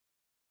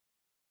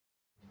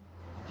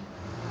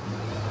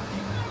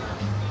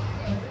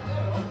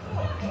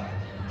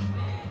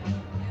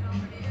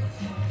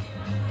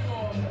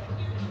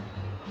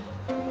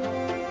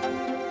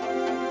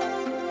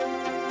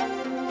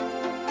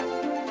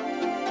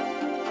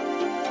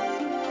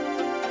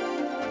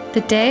The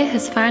day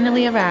has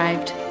finally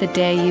arrived, the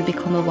day you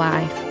become a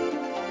wife.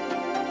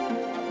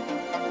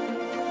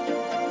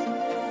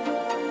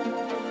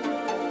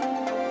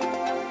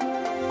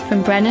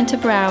 From Brennan to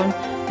Brown,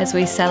 as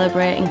we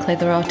celebrate in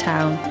Clitheroe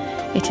town,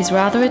 it is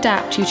rather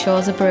adapt you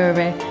chose a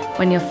brewery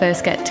when your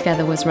first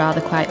get-together was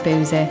rather quite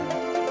boozy.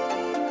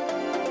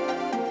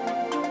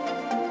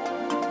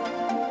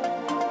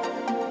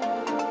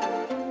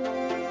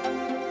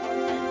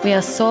 We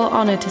are so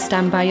honoured to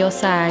stand by your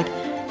side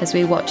as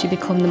we watch you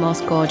become the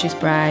most gorgeous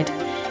bride.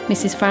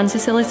 Mrs.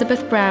 Frances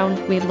Elizabeth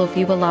Brown, we love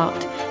you a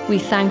lot. We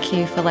thank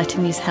you for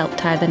letting us help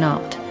tie the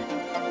knot.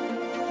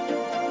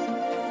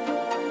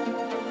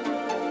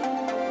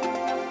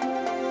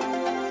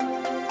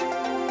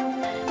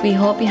 We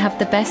hope you have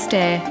the best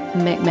day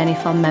and make many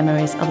fond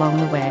memories along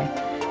the way.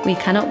 We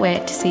cannot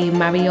wait to see you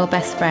marry your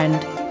best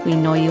friend. We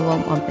know you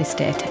won't want this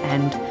day to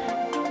end.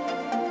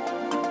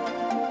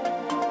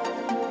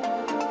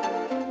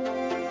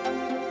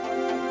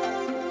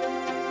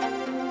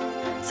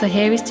 So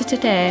here is to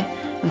today,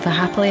 and for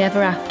happily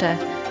ever after,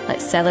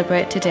 let's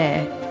celebrate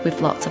today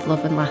with lots of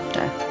love and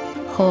laughter.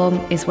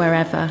 Home is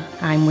wherever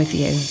I'm with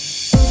you.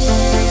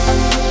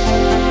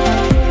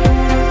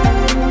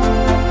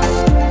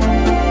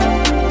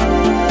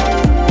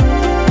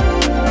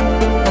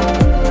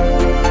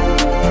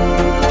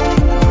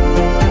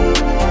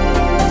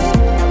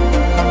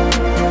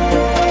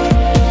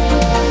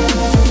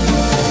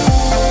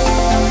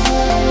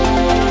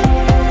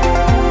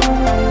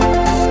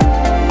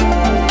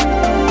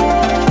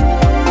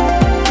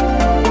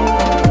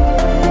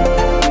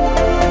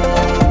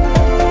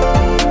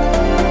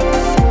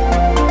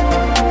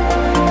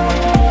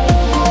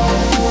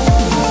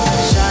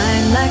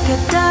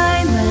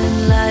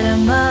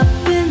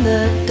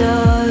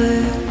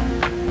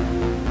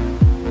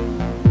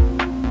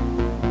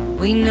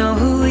 We know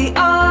who we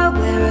are,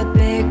 we're a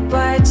big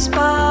bright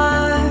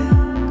spark.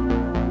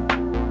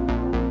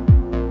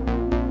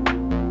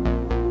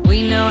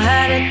 We know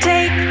how to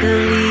take the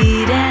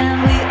lead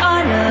and we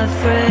aren't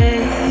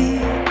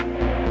afraid.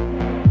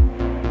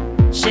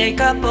 Shake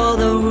up all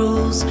the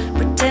rules,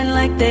 pretend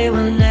like they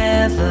were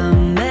never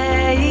made.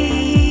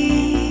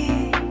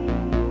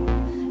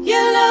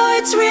 You know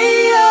it's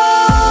real,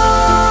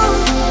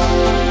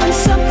 and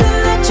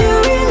something that you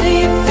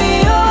really feel.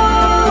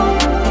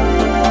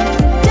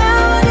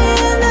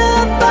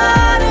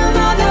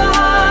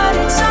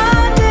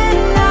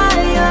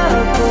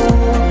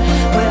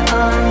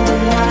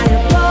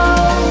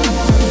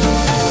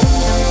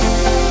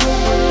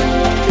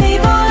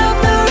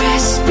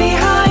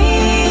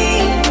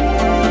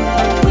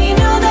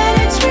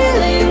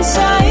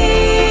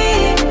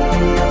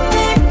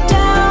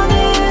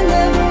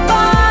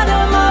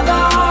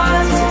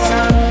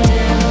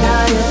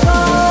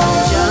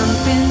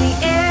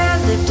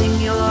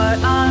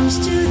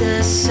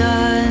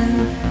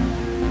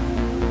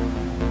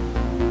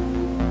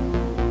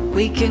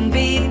 We can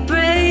be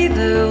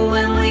braver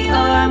when we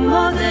are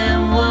more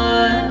than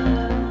one.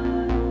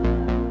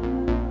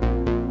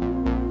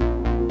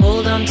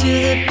 Hold on to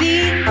the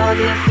beat of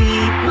your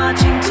feet,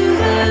 marching to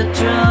the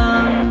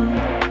drum.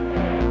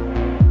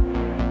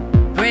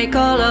 Break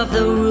all of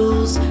the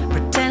rules,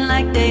 pretend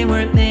like they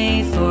weren't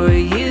made for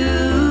you.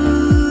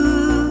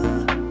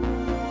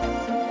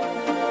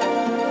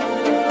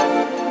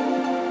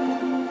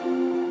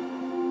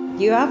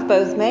 You have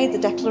both made the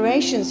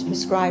declarations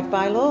prescribed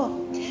by law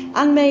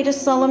and made a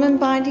solemn and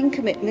binding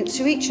commitment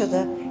to each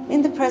other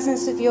in the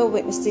presence of your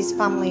witnesses,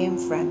 family and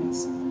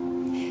friends.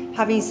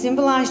 Having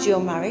symbolised your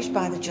marriage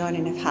by the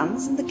joining of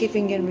hands and the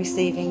giving and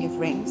receiving of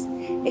rings,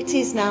 it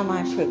is now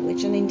my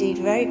privilege and indeed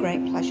very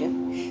great pleasure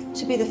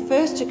to be the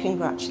first to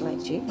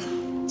congratulate you,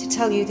 to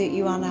tell you that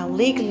you are now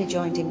legally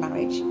joined in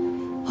marriage,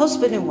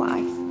 husband and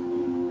wife.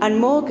 And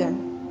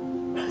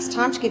Morgan, it's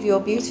time to give your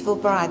beautiful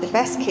bride the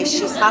best kiss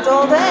she's had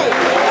all day.